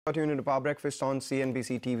Tuned into Power Breakfast on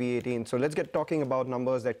CNBC TV 18. So let's get talking about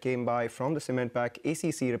numbers that came by from the cement pack.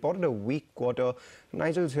 ACC reported a weak quarter.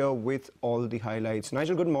 Nigel's here with all the highlights.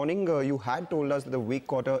 Nigel, good morning. You had told us that the weak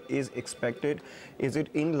quarter is expected. Is it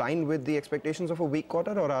in line with the expectations of a weak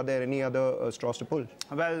quarter, or are there any other straws to pull?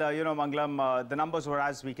 Well, Mangalam, the numbers were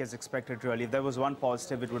as weak as expected, really. If there was one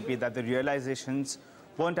positive, it would be that the realizations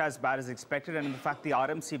weren't as bad as expected, and in fact the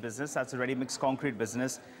RMC business, that's a ready-mix concrete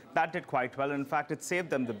business, that did quite well. In fact, it saved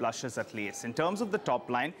them the blushes at least. In terms of the top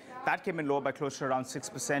line, that came in lower by close to around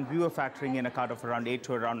 6%. We were factoring in a cut of around 8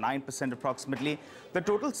 to around 9% approximately. The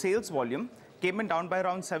total sales volume came in down by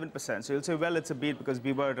around 7%. So you'll say, well, it's a beat because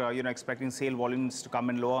we were expecting sale volumes to come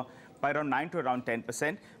in lower by around 9 to around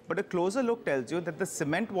 10%. But a closer look tells you that the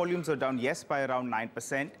cement volumes are down, yes, by around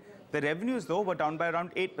 9%. The revenues, though, were down by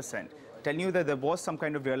around 8%. Telling you that there was some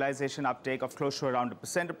kind of realization uptake of close to around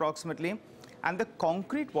 1% approximately. And the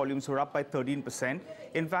concrete volumes were up by 13%.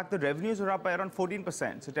 In fact, the revenues were up by around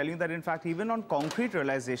 14%. So telling you that, in fact, even on concrete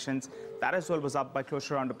realizations, that as well was up by close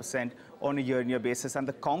to around 1% on a year-on-year basis. And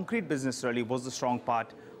the concrete business really was the strong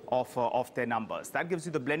part of their numbers. That gives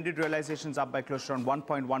you the blended realizations up by close to around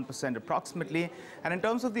 1.1% approximately. And in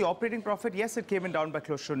terms of the operating profit, yes, it came in down by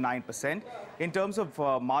close to 9%. In terms of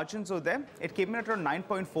margins over there, it came in at around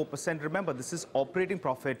 9.4%. Remember, this is operating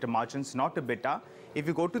profit margins, not EBITDA. If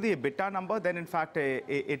you go to the EBITDA number, then in fact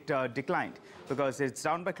it declined because it's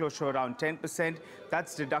down by close to around 10%.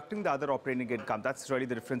 That's deducting the other operating income. That's really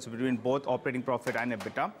the difference between both operating profit and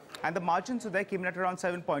EBITDA. And the margins there came in at around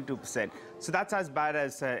 7.2%. So that's as bad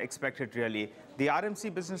as expected, really. The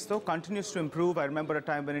RMC business, though, continues to improve. I remember a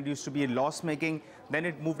time when it used to be loss-making. Then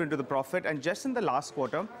it moved into the profit. And just in the last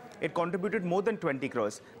quarter, it contributed more than 20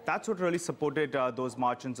 crores. That's what really supported those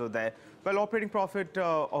margins over there. Well, operating profit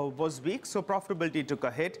was weak, so profitability took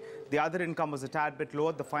a hit. The other income was a tad bit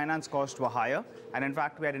lower. The finance costs were higher. And in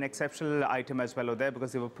fact, we had an exceptional item as well over there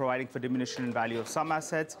because they were providing for diminution in value of some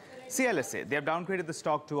assets. CLSA, they have downgraded the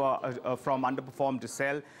stock to from underperform to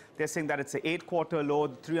sell. They're saying that it's an 8-quarter low.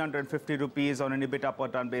 350 rupees on an EBITDA per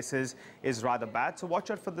ton basis is rather bad. So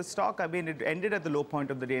watch out for the stock. I mean, it ended at the low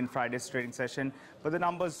point of the day in Friday's trading session, but the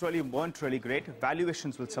numbers really weren't really great.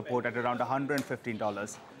 Valuations will support at around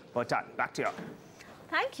 $115 per ton. Back to you.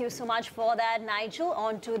 Thank you so much for that, Nigel.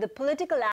 On to the political